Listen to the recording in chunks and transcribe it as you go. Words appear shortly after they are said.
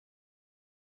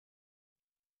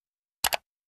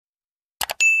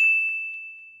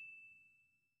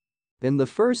In the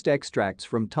first extracts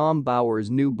from Tom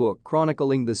Bower's new book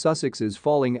chronicling the Sussexes'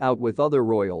 falling out with other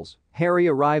royals, Harry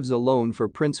arrives alone for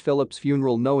Prince Philip's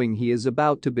funeral knowing he is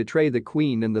about to betray the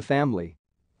Queen and the family.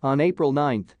 On April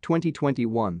 9,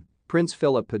 2021, Prince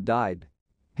Philip had died.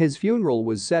 His funeral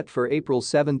was set for April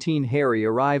 17. Harry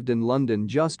arrived in London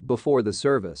just before the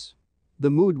service. The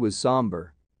mood was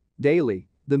somber. Daily,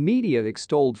 the media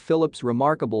extolled Philip's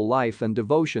remarkable life and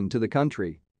devotion to the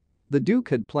country. The Duke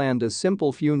had planned a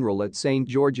simple funeral at St.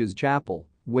 George's Chapel,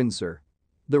 Windsor.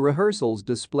 The rehearsals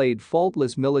displayed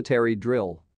faultless military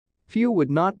drill. Few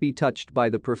would not be touched by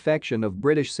the perfection of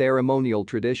British ceremonial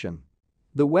tradition.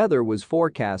 The weather was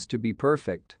forecast to be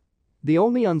perfect. The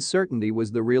only uncertainty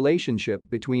was the relationship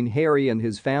between Harry and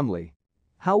his family.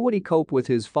 How would he cope with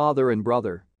his father and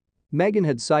brother? Meghan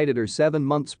had cited her 7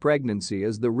 months pregnancy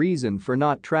as the reason for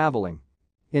not traveling.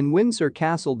 In Windsor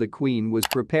Castle, the Queen was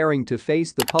preparing to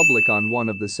face the public on one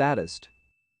of the saddest